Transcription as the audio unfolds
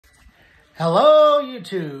Hello,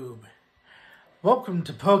 YouTube. Welcome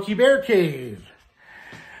to Pokey Bear Cave.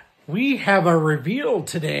 We have a reveal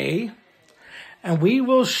today, and we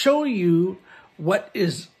will show you what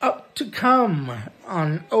is up to come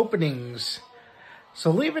on openings.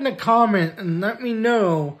 So leave in a comment and let me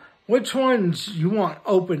know which ones you want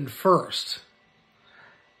opened first.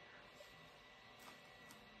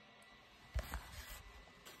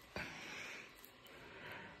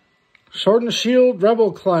 Sword and Shield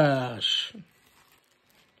Rebel Clash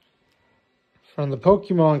from the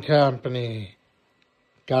Pokemon Company.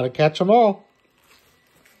 Gotta catch them all.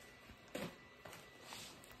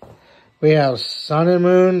 We have Sun and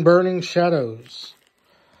Moon Burning Shadows.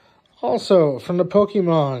 Also from the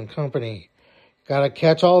Pokemon Company. Gotta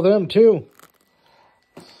catch all them too.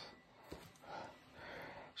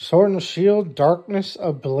 Sword and Shield Darkness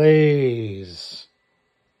Ablaze.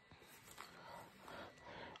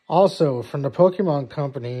 Also from the Pokemon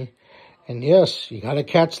Company. And yes, you gotta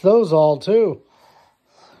catch those all too.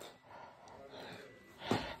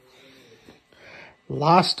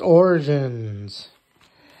 Lost Origins.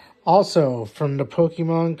 Also from the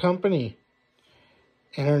Pokemon Company.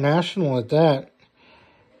 International at that.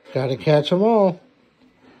 Gotta catch them all.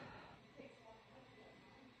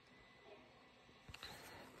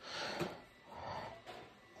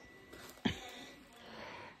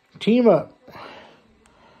 Team Up.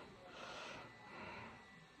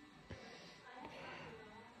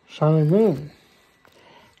 Sun and Moon.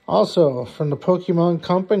 Also from the Pokemon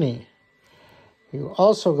Company. You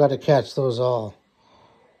also got to catch those all.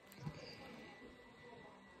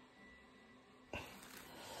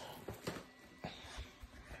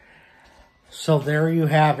 So there you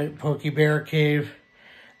have it, Pokey Bear Cave.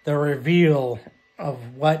 The reveal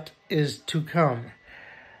of what is to come.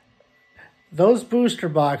 Those booster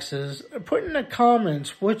boxes, put in the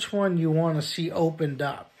comments which one you want to see opened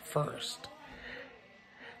up first.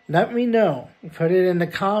 Let me know. Put it in the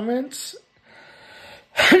comments.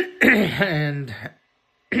 And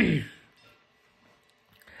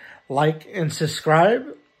like and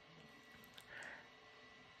subscribe.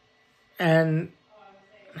 And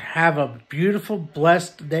have a beautiful,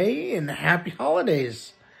 blessed day and happy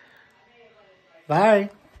holidays. Bye.